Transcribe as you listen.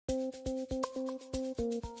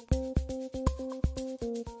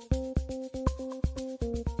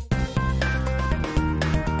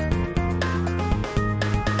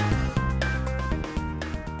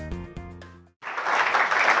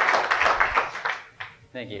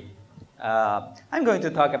Thank you. I'm going to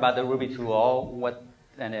talk about the Ruby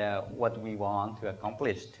 2.0, what we want to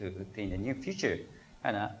accomplish in the near future.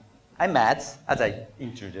 And I'm Matz, as I'm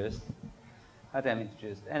introduced.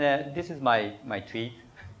 And this is my tweet.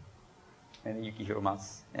 And Yukihiro.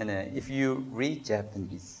 And if you read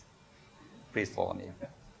Japanese, please follow me.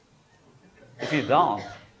 If you don't,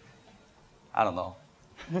 I don't know.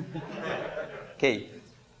 Okay.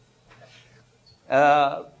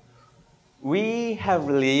 We have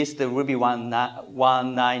released the Ruby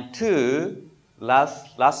 1.9.2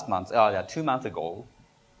 last month, 2 months ago,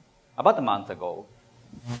 about a month ago.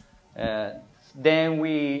 Then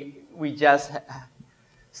we just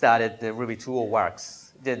started the Ruby 2.0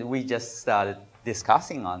 works. Then we just started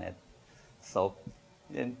discussing on it. So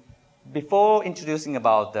before introducing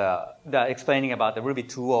about explaining about the Ruby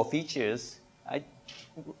 2.0 features,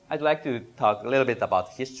 I'd like to talk a little bit about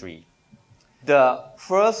history. The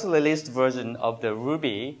first released version of the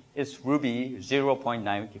Ruby is Ruby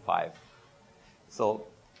 0.95. So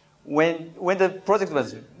when the project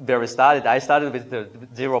was very started, I started with the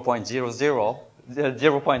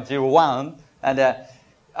 0.01, and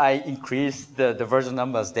I increased the version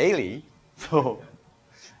numbers daily, so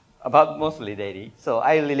about mostly daily. So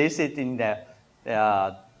I released it in the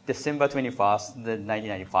December 21st,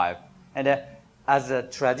 1995. And as a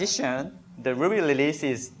tradition, the Ruby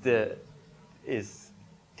release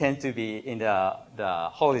tend to be in the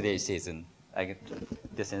holiday season, like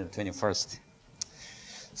December 21st.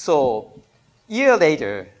 So a year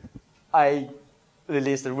later, I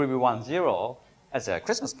released the Ruby 1.0 as a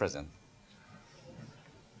Christmas present.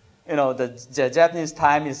 You know, the Japanese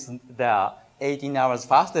time is 18 hours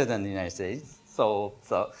faster than the United States. So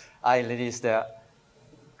I released the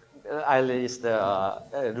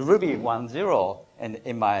Ruby 1.0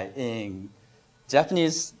 in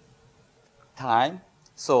Japanese time.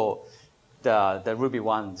 So the Ruby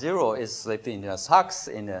 1.0 is sleeping in the socks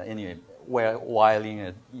while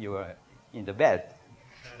you are in the bed.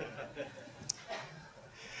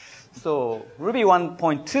 So Ruby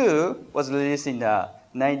 1.2 was released in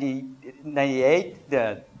 1998,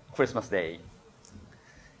 the Christmas Day.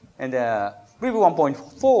 And Ruby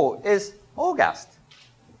 1.4 is August.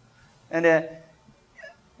 And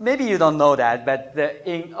maybe you don't know that, but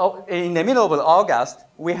in the middle of August,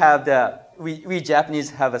 we Japanese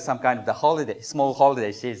have some kind of small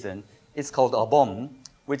holiday season. It's called Obon,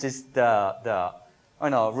 which is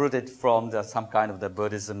rooted from some kind of the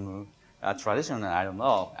Buddhism tradition. I don't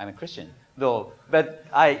know. I'm a Christian, though, but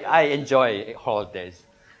I enjoy holidays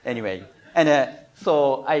anyway. And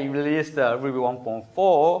so I released Ruby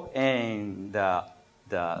 1.4 in the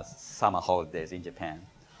summer holidays in Japan.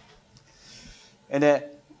 And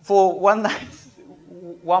for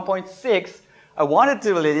 1.6, I wanted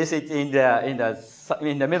to release it in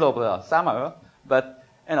the middle of the summer, but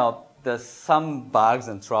some bugs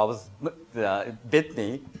and troubles bit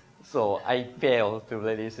me, so I failed to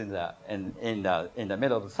release in the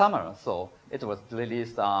middle of the summer. So it was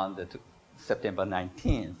released on September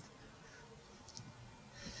 19th.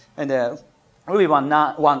 And Ruby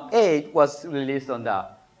 1.8 was released on the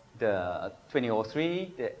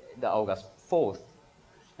 2003, the August 4th.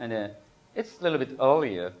 And it's a little bit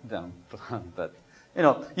earlier than planned, but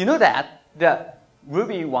you know that the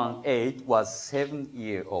Ruby 1.8 was 7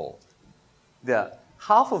 years old. The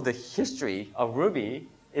half of the history of Ruby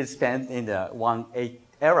is spent in the 1.8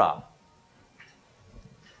 era.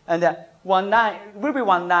 And Ruby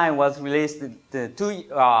 1.9 was released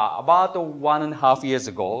about 1.5 years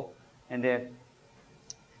ago, and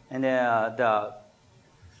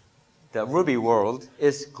the Ruby world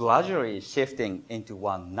is gradually shifting into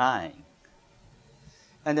 1.9.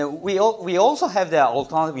 And we also have the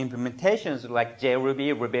alternative implementations like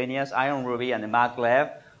JRuby, Rubenius, Iron Ruby, and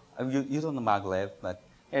maglev. You don't know maglev, but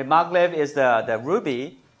maglev is the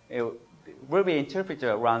Ruby. Ruby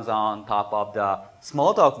interpreter runs on top of the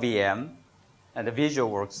Smalltalk VM and the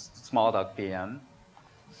VisualWorks Smalltalk VM.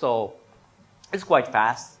 So it's quite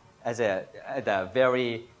fast as a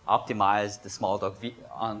very optimized Smalltalk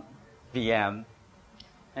VM.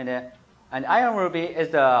 And Iron Ruby is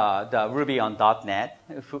the Ruby on .NET,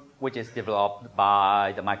 which is developed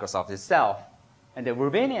by the Microsoft itself. And the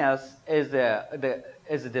Rubenius is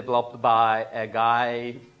developed by a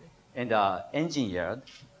guy in the engineer.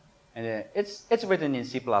 And it's written in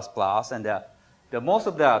C++, and the most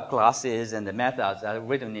of the classes and the methods are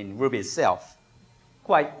written in Ruby itself.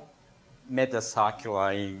 Quite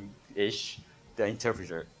meta-circular-ish, the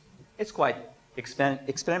interpreter. It's quite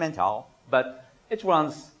experimental, but it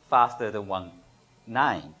runs faster than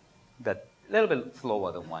 1.9, but a little bit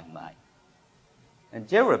slower than 1.9. And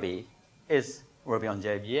JRuby is Ruby on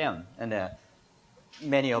JVM, and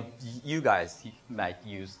many of you guys might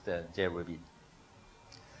use the JRuby.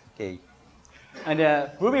 Okay, and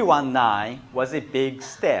Ruby 1.9 was a big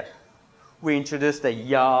step. We introduced the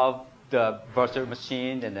YAV, the virtual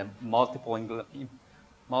machine, and the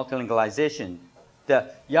multilingualization.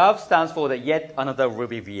 The YAV stands for the Yet Another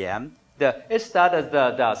Ruby VM. It started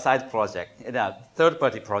the side project, the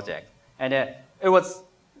third-party project, and there were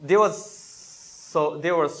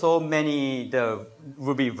so many the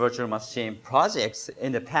Ruby virtual machine projects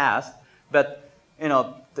in the past, but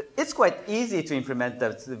it's quite easy to implement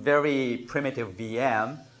the very primitive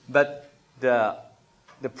VM, but the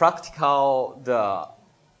practical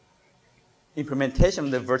implementation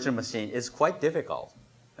of the virtual machine is quite difficult.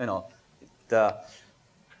 The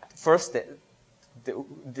first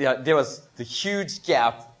there was the huge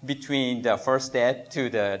gap between the first step to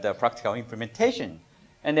the practical implementation.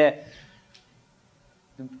 And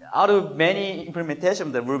out of many implementations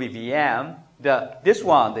of the Ruby VM, this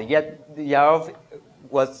one, the YAV,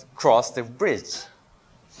 was crossed the bridge.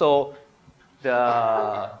 So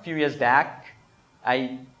a few years back,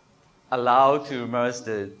 I allowed to merge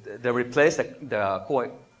replace the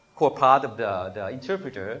core part of the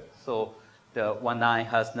interpreter. So the 1.9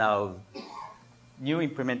 has now new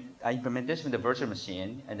implementation of the virtual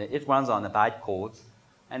machine, and it runs on the bytecode,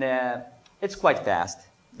 and it's quite fast.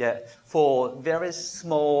 For very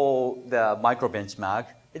small micro benchmark,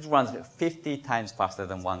 it runs 50 times faster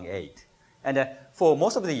than 1.8. And for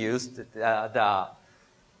most of the use,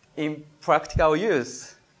 in practical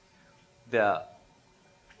use,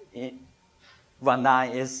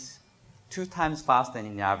 1.9 is 2 times faster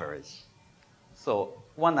in average. So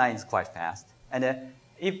 1.9 is quite fast, and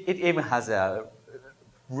it even has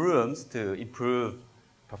rooms to improve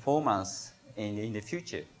performance in the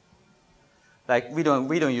future. Like we don't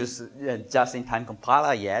use just-in-time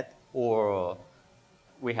compiler yet, or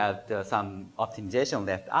we have some optimization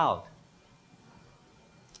left out.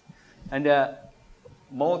 And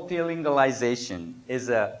multilingualization is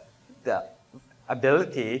the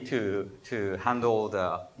ability to handle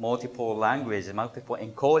the multiple language, multiple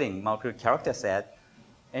encoding, multiple character set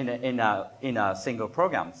in a single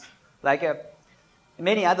programs. Like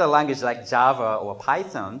many other languages like Java or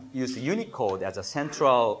Python use Unicode as a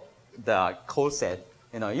central code set.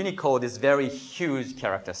 Unicode is very huge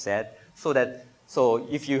character set, so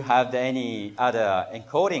if you have any other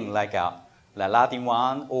encoding like the Latin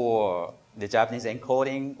one or the Japanese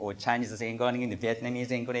encoding or Chinese encoding and the Vietnamese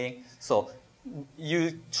encoding, so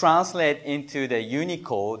you translate into the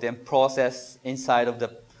Unicode and process inside of the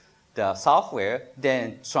software,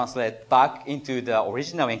 then translate back into the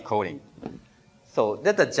original encoding. So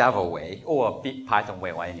that's the Java way, or a Python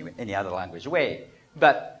way, or any other language way.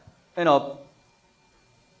 But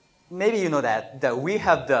maybe you know that we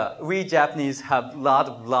Japanese have lot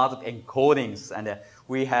of encodings, and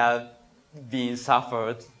we have been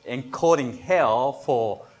suffered encoding hell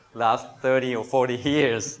for last 30 or 40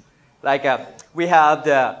 years. Like we have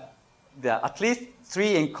at least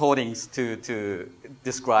 3 encodings to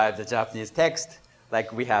describe the Japanese text.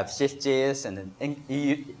 Like we have ShiftJS and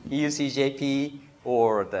EUCJP,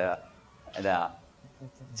 or the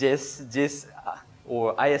JIS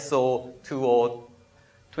or ISO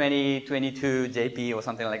 2022 JP or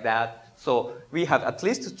something like that. So we have at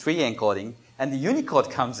least 3 encoding, and the Unicode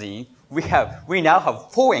comes in. We now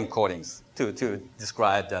have 4 encodings to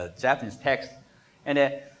describe the Japanese text, and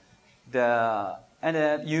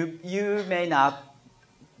you may not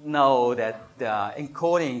know that the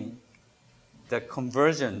encoding, the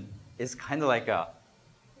conversion is kind of like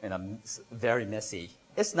very messy.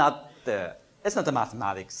 It's not the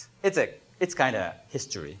mathematics. It's kind of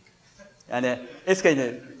history, and it's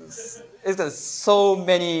so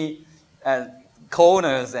many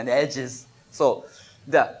corners and edges. So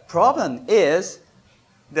the problem is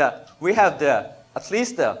that we have at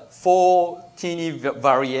least 4 teeny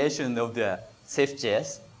variation of the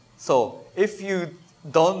SafeJS. So if you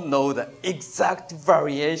don't know the exact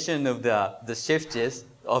variation of the SafeJS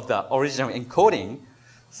of the original encoding,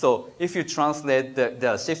 so if you translate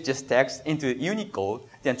the SafeJS text into Unicode,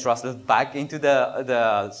 then translate back into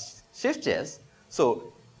the SafeJS,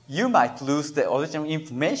 so you might lose the original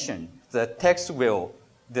information. The text will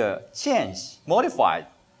change, modified,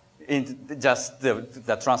 in just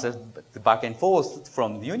the translate back and forth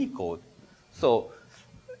from the Unicode. So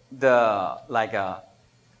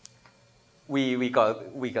we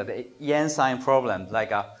got the yen sign problem.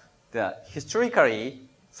 Like historically,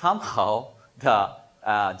 somehow the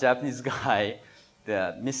Japanese guy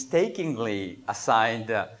mistakenly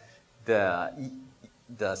assigned the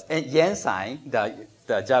yen sign,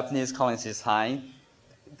 the Japanese currency sign,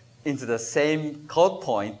 into the same code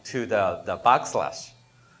point to the backslash.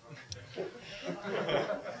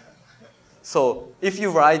 So if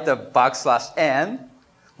you write the backslash n,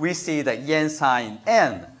 we see the yen sign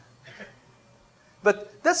n.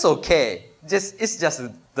 But that's okay. It's just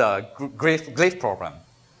the glyph program.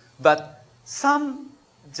 But some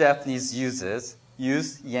Japanese users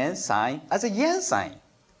use yen sign as a yen sign.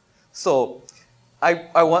 So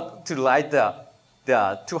I want to write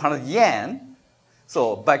the 200 yen,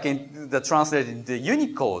 so back in the translated into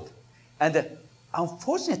Unicode. And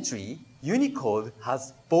unfortunately, Unicode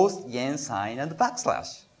has both yen sign and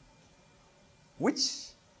backslash,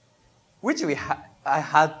 which I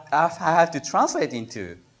had to translate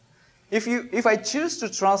into. If I choose to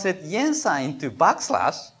translate yen sign to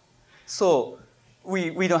backslash, so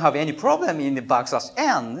we don't have any problem in the backslash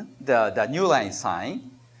n, the new line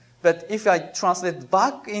sign. But if I translate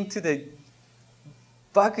back into the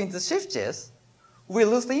shifts, we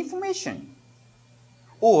lose the information.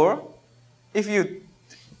 Or if you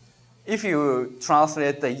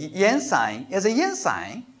translate the yen sign as a yen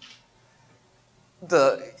sign,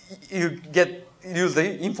 you use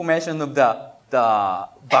the information of the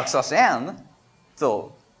backslash n.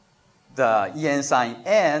 So the yen sign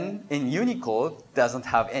n in Unicode doesn't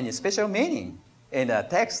have any special meaning in the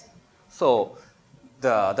text. So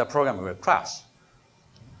the program will crash.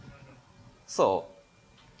 So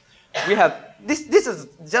we have this is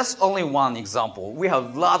just only one example. We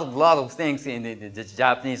have a lot of things in the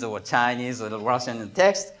Japanese or Chinese or the Russian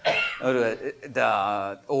text or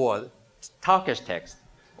Turkish text.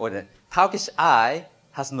 Or the Turkish I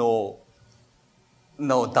has no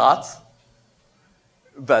dots.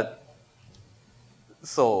 But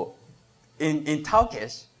so in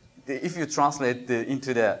Turkish, if you translate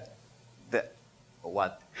into the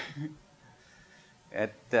what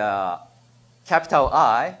at the capital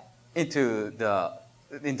I into the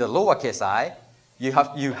lowercase I, you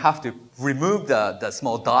have to remove the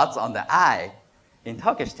small dots on the I in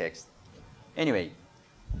Turkish text. Anyway,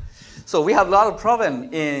 so we have a lot of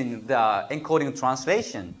problem in the encoding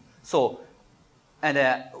translation. So, and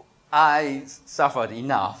I suffered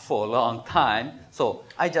enough for a long time, so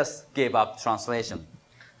I just gave up translation,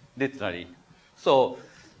 literally. So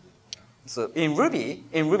in Ruby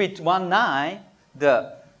 1.9,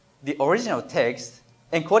 the original text,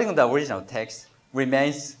 encoding the original text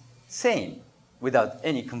remains same without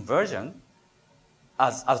any conversion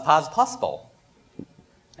as far as possible.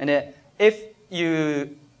 And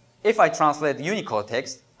if I translate Unicode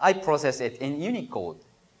text, I process it in Unicode.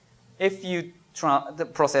 If you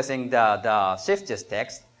processing the shift-JIS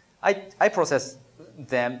text, I process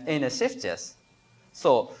them in a shift-JIS.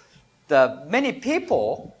 So many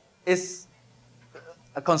people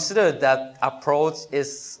consider that approach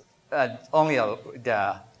is only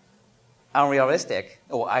the unrealistic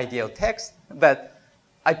or ideal text, but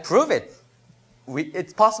I prove it.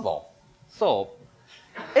 It's possible. So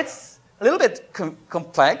it's a little bit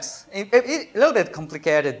complex, a little bit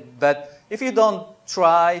complicated, but if you don't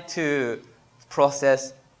try to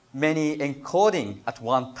process many encoding at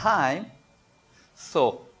one time,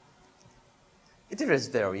 so it is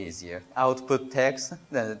very easier. Output text,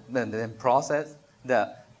 then process.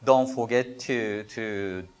 Don't forget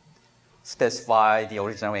to specify the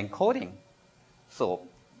original encoding. So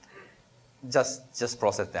just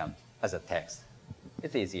process them as a text.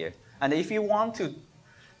 It's easier. And if you want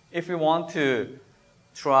to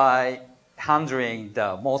try handling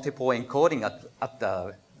the multiple encoding at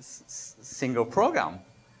the single program,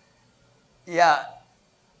 yeah,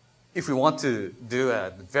 if we want to do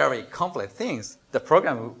very complex things, the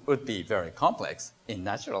program would be very complex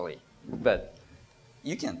naturally, but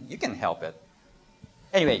you can help it.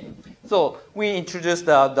 Anyway, so we introduced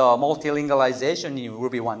the multilingualization in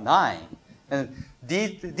Ruby 1.9, and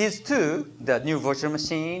these two, the new virtual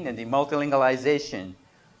machine and the multilingualization,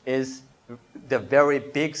 is the very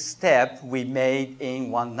big step we made in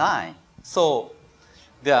 1.9. So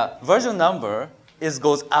the version number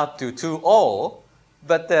goes up to 2.0,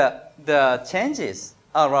 but the changes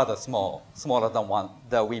are rather small, smaller than ones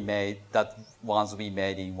we made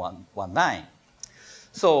in 1.9.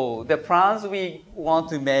 So the plans we want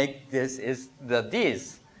to make this is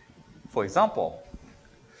these, for example.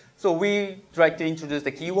 So we try to introduce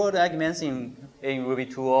the keyword arguments in Ruby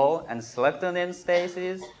 2.0 and selector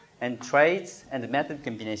namespaces and traits and method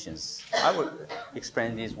combinations. I will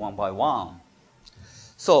explain these one by one.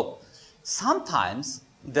 So sometimes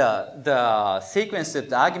the sequence of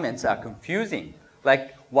the arguments are confusing.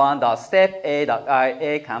 Like one.step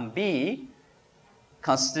A.ia can be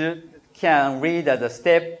can read as a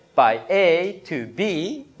step by A to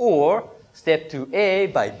B or step to A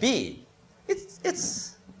by B.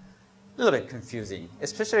 It's a little bit confusing,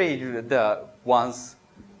 especially the ones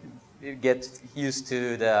you get used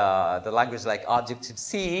to the language like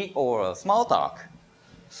Objective-C or Smalltalk.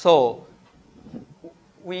 So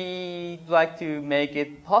we like to make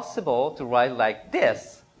it possible to write like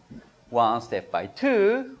this, 1 step by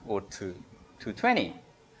 2 or 220.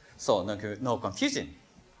 So no confusion.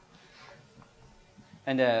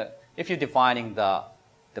 And if you're defining the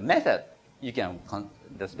method, you can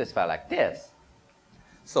specify like this.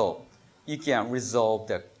 So you can resolve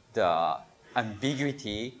the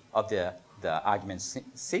ambiguity of the argument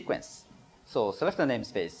sequence. So select the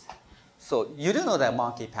namespace. So you do know that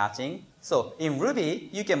monkey patching. So in Ruby,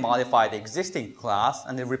 you can modify the existing class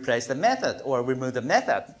and then replace the method or remove the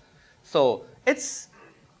method. So it's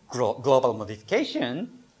global modification,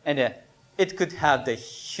 and it could have the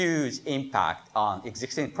huge impact on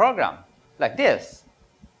existing program, like this.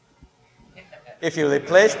 If you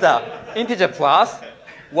replace the integer plus,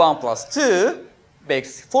 1 plus 2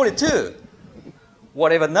 makes 42.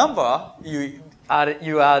 Whatever number you add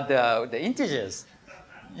the integers,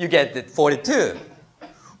 you get the 42.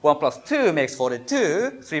 1 plus 2 makes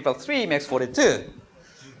 42. 3 plus 3 makes 42.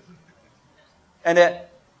 And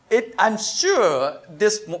I'm sure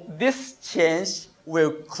this change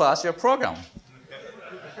will crash your program,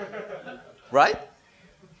 right?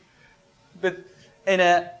 But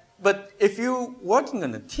if you're working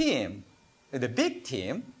on a team, in a big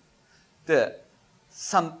team,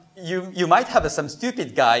 you might have some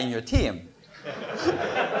stupid guy in your team,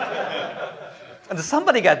 and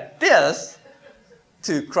somebody got this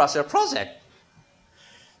to crush your project.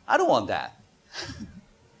 I don't want that.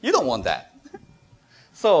 You don't want that.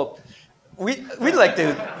 So we'd like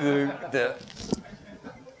to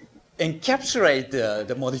encapsulate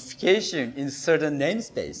the modification in certain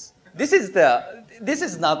namespace. This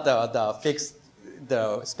is not the fixed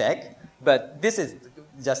spec, but this is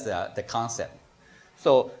just the concept.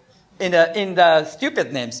 So in the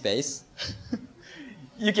stupid namespace,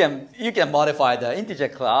 you can modify the integer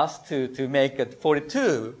class to make it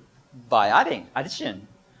 42 by addition.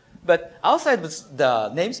 But outside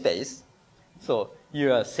the namespace, so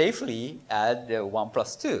you safely add the 1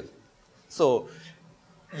 plus 2. So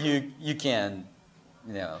you can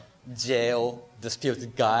jail the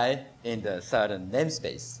stupid guy in the certain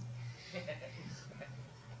namespace.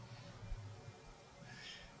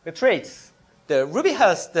 The traits. The Ruby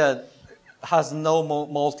has no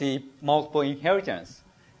multiple inheritance.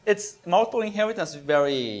 Its multiple inheritance is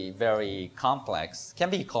very, very complex, can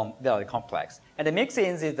be very complex. And the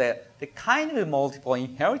mixins is the kind of multiple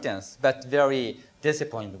inheritance, but very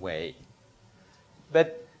disciplined way.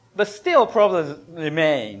 But still problems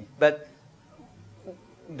remain. But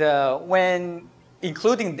when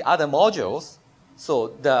including the other modules,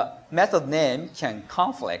 so the method name can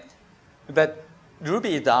conflict. But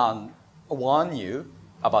Ruby don't warn you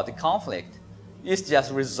about the conflict. It's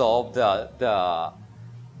just resolve the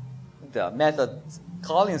method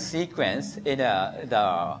calling sequence in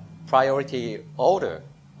the priority order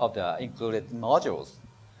of the included modules.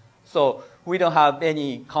 So we don't have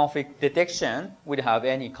any conflict detection. We don't have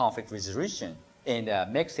any conflict resolution in the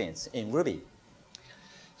mixins in Ruby.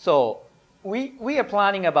 So we are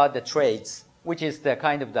planning about the traits, which is the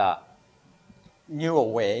kind of the newer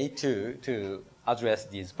way to address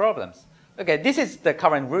these problems. Okay, this is the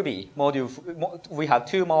current Ruby module. We have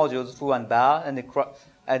two modules, foo and bar, and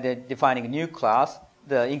then defining a new class,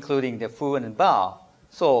 including the foo and bar.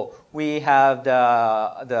 So we have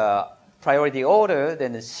the priority order,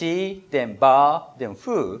 then the C, then bar, then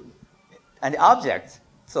foo, and the object.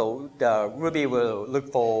 So the Ruby will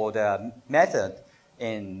look for the method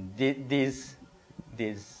in this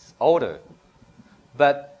order.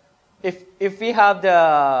 But if we have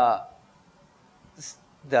the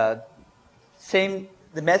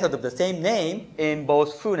method of the same name in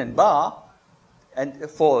both foo and bar, and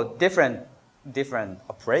for different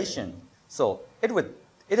operation, so it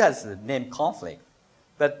has a name conflict.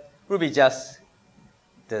 But Ruby just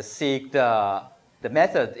seek the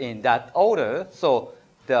method in that order, so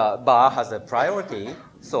the bar has a priority.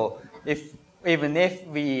 So even if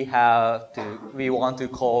we want to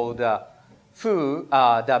call the foo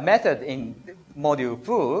the method in module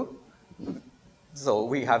foo, so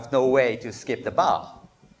we have no way to skip the bar,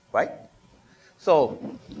 right? So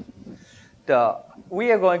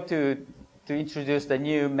we are going to introduce the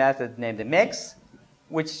new method named the mix,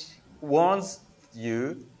 which warns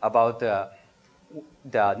you about the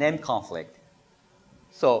name conflict.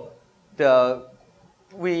 So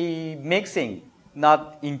we mixing,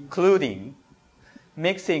 not including,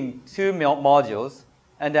 mixing two modules,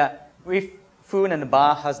 and if foo and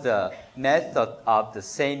bar has the method of the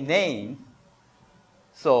same name,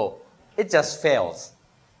 so it just fails.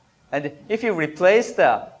 And if you replace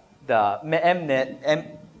the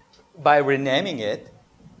mnet by renaming it,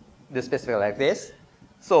 the specifier like this,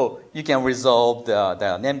 so you can resolve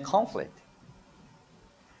the name conflict.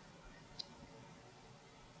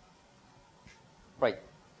 Right.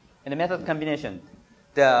 And the method combination.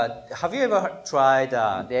 Have you ever tried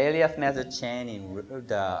the alias method chain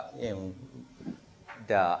in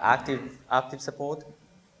the active support?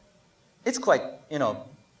 It's quite,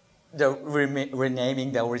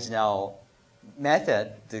 renaming the original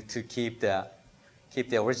method to keep the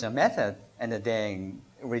original method, and then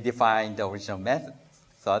redefine the original method,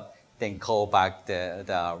 then call back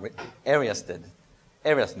the alias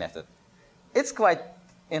method. It's quite,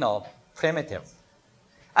 primitive.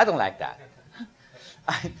 I don't like that.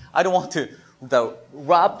 I don't want to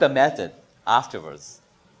wrap the method afterwards.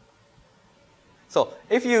 So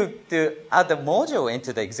if you add the module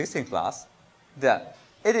into the existing class,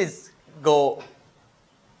 it is go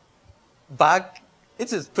back.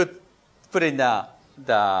 It is put in the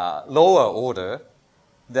lower order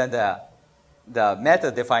than the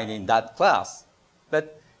method defined in that class.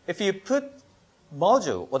 But if you put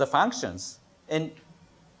module or the functions in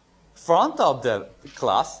front of the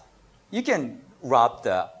class, you can wrap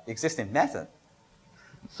the existing method.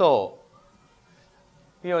 So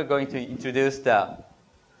we are going to introduce the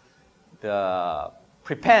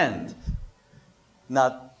prepend,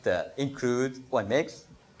 not the include or mix,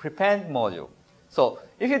 prepend module. So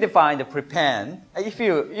if you define the prepend, if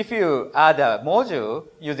you add a module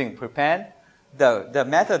using prepend, the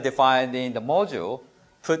method defined in the module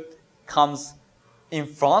comes in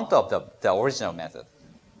front of the original method.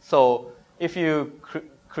 So if you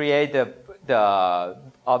create the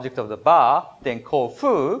object of the bar, then call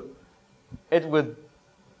foo, it would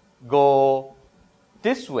go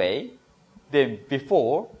this way, then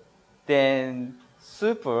before, then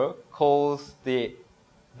super calls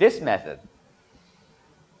this method,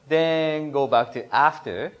 then go back to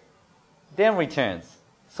after, then returns.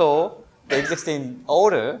 So the existing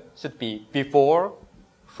order should be before,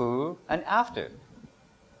 foo, and after.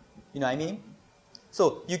 You know what I mean?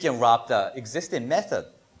 So you can wrap the existing method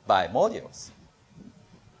by modules.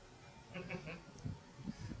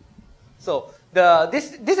 So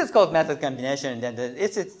this is called method combination, and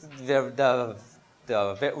it's the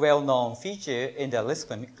well-known feature in the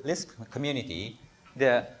Lisp community.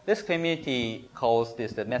 The Lisp community calls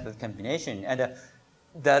this the method combination, and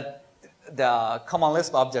the Common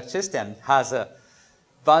Lisp object system has a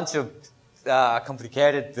bunch of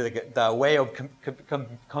complicated the way of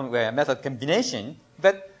method combination,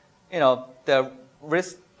 but the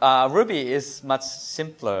Ruby is much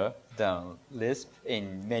simpler than Lisp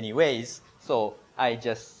in many ways. So I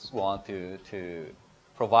just want to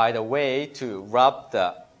provide a way to wrap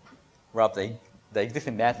the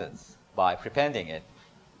existing methods by prepending it.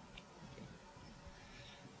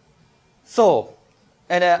 So,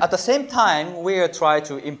 and at the same time, we will try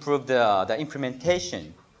to improve the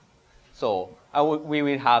implementation. So we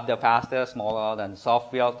will have the faster, smaller, than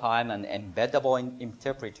soft real-time and embeddable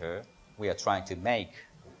interpreter we are trying to make.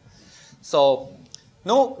 So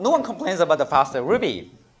no one complains about the faster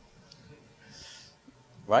Ruby,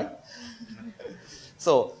 right?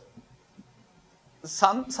 So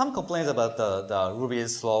some complaints about the Ruby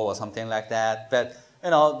is slow or something like that. But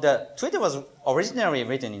the Twitter was originally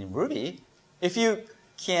written in Ruby. If you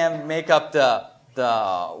can make up the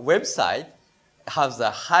website has a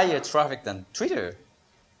higher traffic than Twitter,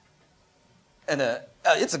 and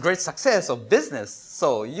it's a great success of business.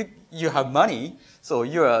 So you have money, so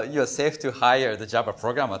you're safe to hire the Java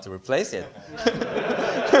programmer to replace it.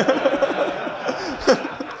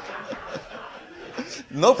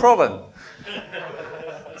 No problem.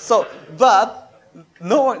 So, but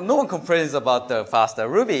no one complains about the faster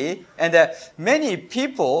Ruby, and many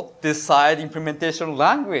people decide implementation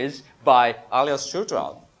language by alias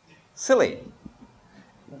shootout. Silly.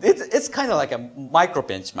 It's kind of like a micro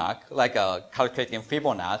benchmark, like calculating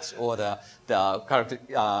Fibonacci or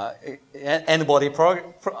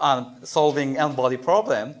solving n-body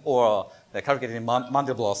problem, or the calculating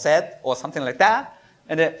Mandelbrot set or something like that.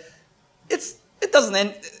 And it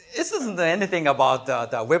doesn't do anything about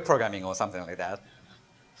the web programming or something like that.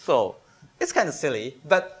 So it's kind of silly,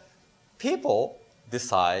 but people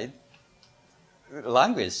decide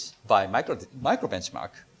language by micro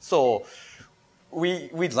benchmark. So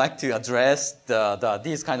we'd like to address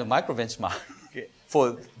these kind of micro benchmark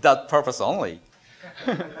for that purpose only.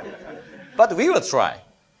 But we will try,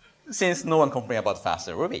 since no one complains about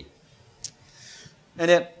faster Ruby. And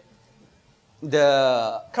then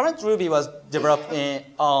the current Ruby was developed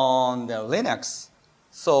on the Linux,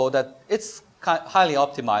 so that it's highly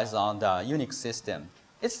optimized on the Unix system.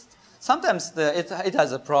 Sometimes it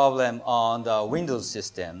has a problem on the Windows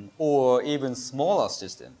system or even smaller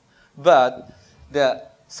system. But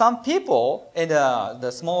some people in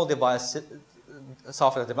the small device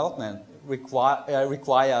software development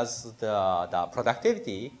requires the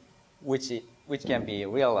productivity which can be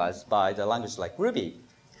realized by the language like Ruby.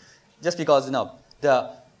 Just because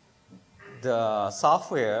the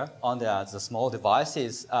software on the small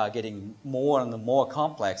devices are getting more and more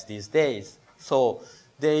complex these days. So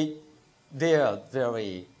they are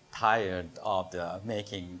very tired of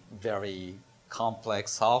making very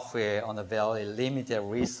complex software on a very limited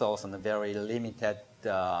resource and a very limited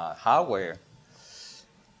hardware.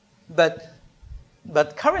 But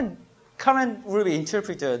current Ruby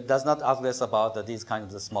interpreter does not address about these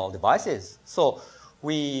kinds of small devices. So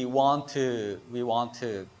we want to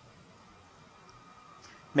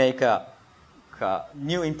make a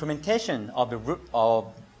new implementation of the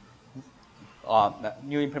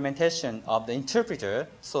interpreter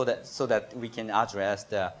so that we can address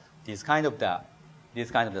these kind of the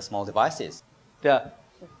small devices.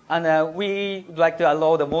 And we would like to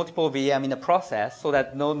allow the multiple VM in the process so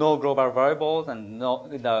that no global variables and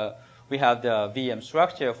we have the VM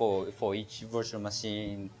structure for each virtual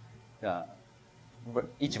machine,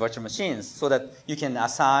 so that you can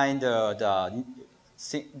assign the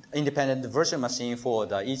independent virtual machine for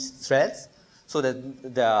each threads, so that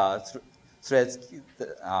the threads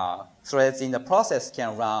in the process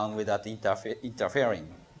can run without interfering.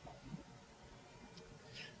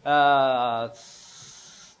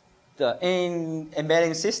 In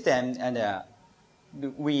embedding system, and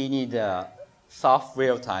we need soft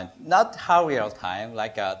real time, not hard real time,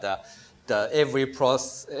 like every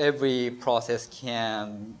process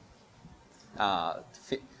can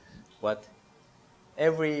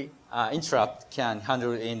every interrupt can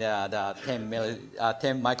handle in the 10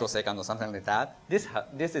 microseconds or something like that. This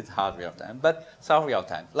is hard real time, but soft real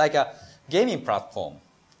time, like a gaming platform.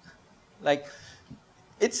 Like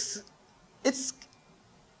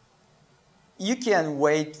you can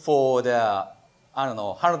wait for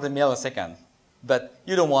 100 milliseconds, but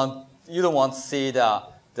you don't want to see the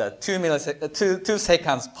 2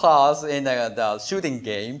 seconds pause in the shooting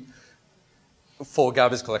game for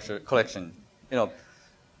garbage collection.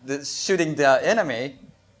 Shooting the enemy,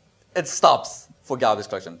 it stops for garbage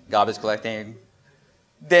collection. Garbage collecting,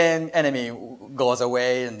 then enemy goes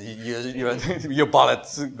away and your bullet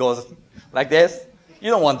goes like this. You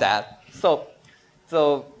don't want that. So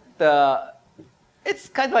it's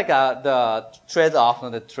kind of like the trade-off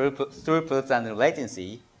of the throughput and the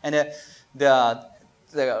latency. And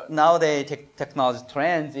nowadays technology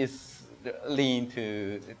trends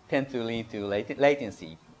tend to lean to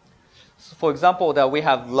latency. So for example, that we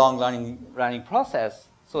have long running process,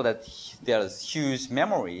 so that there's huge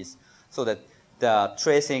memories, so that the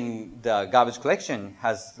tracing the garbage collection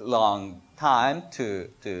has long time to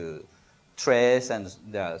trace and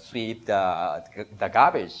sweep the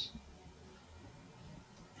garbage.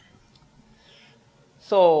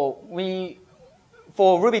 So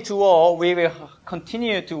for Ruby 2.0, we will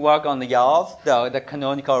continue to work on the YARV, the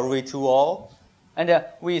canonical Ruby 2.0, and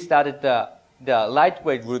we started the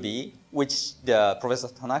lightweight Ruby, which Professor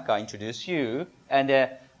Tanaka introduced you, and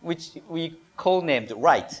which we codenamed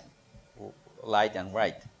Write, light and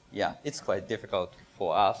write. Yeah, it's quite difficult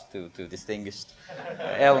for us to distinguish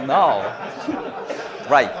L now.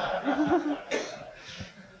 Right.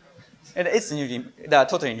 And it's the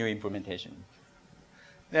totally new implementation.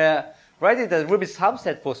 Write is the Ruby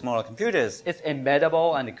subset for smaller computers. It's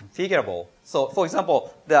embeddable and configurable. So, for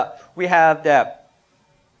example, we have the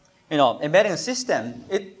embedding system.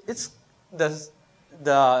 It's the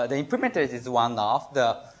implementation is one-off.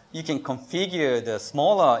 You can configure the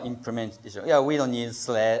smaller implementation. Yeah, we don't need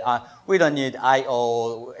we don't need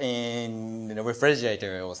I/O in the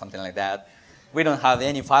refrigerator or something like that. We don't have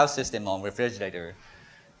any file system on refrigerator,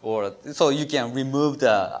 so you can remove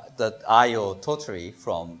the I/O totally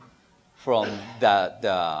from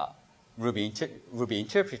the Ruby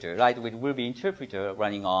interpreter, right? With Ruby interpreter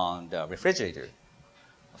running on the refrigerator,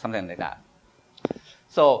 something like that.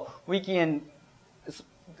 So we can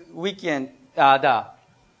the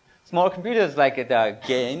small computers like the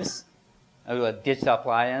games, digital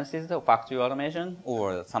appliances, factory automation,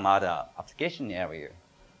 or some other application area.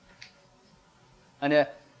 And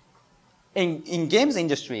in games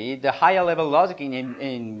industry, the higher level logic in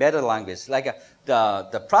embedded language, like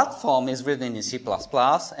the platform is written in C++,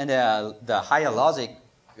 and the higher logic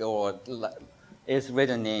is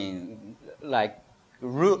written in like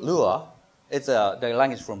Lua. It's the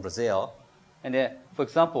language from Brazil. And for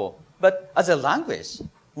example, but as a language,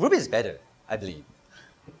 Ruby is better. I believe.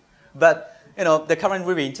 But the current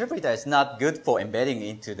Ruby interpreter is not good for embedding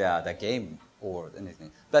into the game or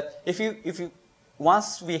anything. But if you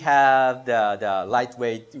once we have the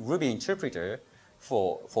lightweight Ruby interpreter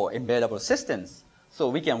for embeddable systems, so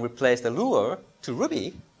we can replace the Lua to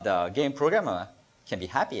Ruby, the game programmer can be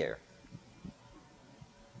happier.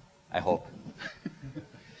 I hope.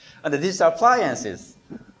 And the digital appliances.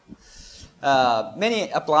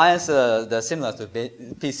 Many appliances similar to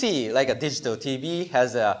PC, like a digital TV,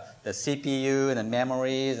 has the CPU and the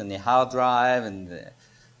memories and the hard drive and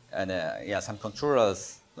some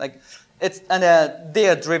controllers. They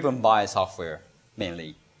are driven by software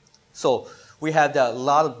mainly. So we have a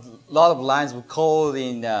lot of lines of code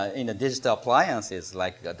in the digital appliances,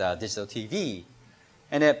 like the digital TV,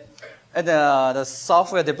 and the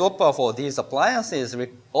software developer for these appliances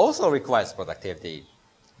also requires productivity,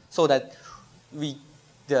 so that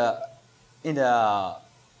in the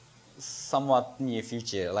somewhat near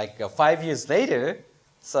future, like 5 years later,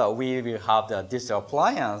 so we will have the digital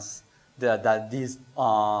appliance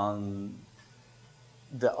on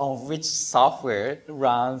which software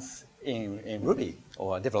runs in Ruby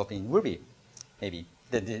or developed in Ruby, maybe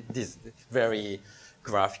this very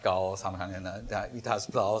graphical, some kind of it has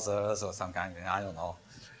browsers or some kind of, I don't know,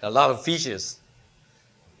 a lot of features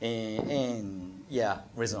in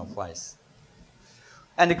reasonable price.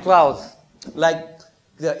 And the clouds,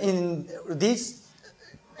 in these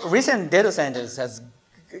recent data centers has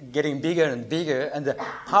getting bigger and bigger, and the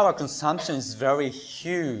power consumption is very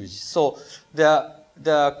huge. So the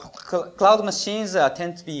cloud machines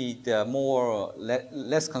tend to be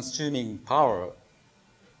less consuming power,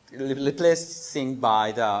 replacing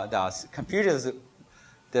by the computers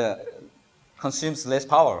that consumes less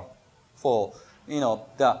power. For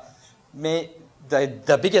the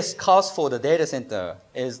biggest cost for the data center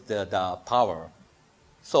is the power.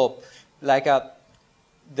 So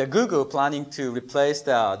the Google planning to replace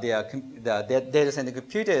the data center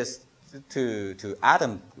computers to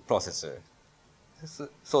Atom processor.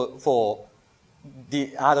 So for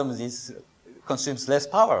the Atom consumes less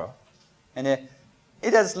power, and it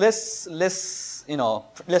has less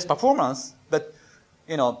performance, but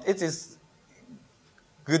it is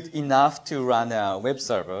good enough to run a web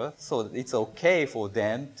server, so it's okay for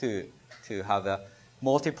them to have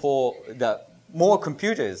more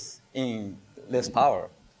computers in less power.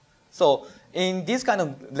 So in this kind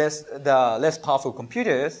of less powerful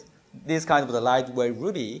computers, this kind of the lightweight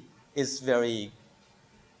Ruby is very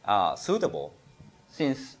suitable,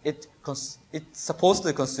 since it's supposed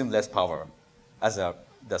to consume less power as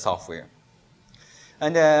the software.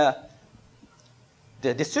 And the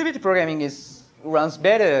distributed programming runs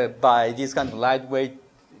better by this kind of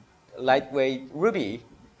lightweight Ruby.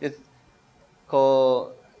 It's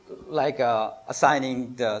called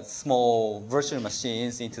assigning the small virtual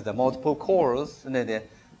machines into the multiple cores, and then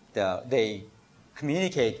they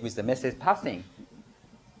communicate with the message passing,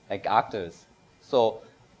 like actors. So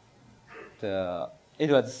it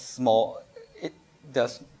was small.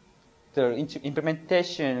 The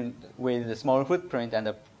implementation with the small footprint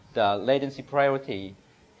and the latency priority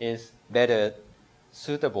is better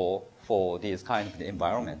suitable for this kind of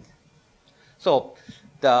environment. So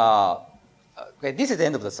this is the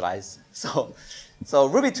end of the slides. So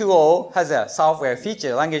Ruby 2.0 has a software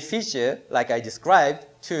feature, language feature, like I described,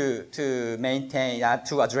 to maintain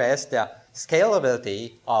to address the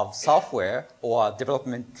scalability of software or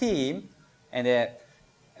development team and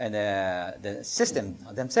the system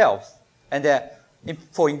themselves. And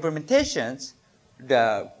for implementations,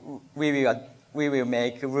 we will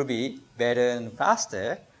make Ruby better and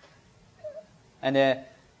faster. And at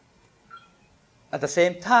the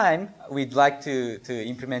same time, we'd like the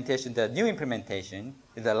new implementation,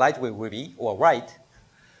 the lightweight Ruby or Write,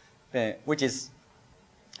 which is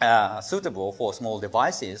suitable for small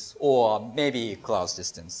devices or maybe cloud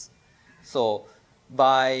systems. So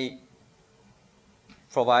by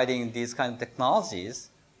providing these kind of technologies,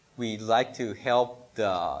 we'd like to help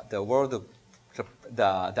the world of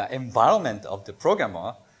the environment of the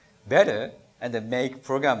programmer better, and then make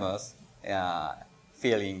programmers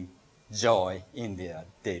feeling joy in their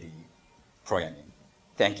daily programming.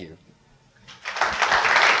 Thank you.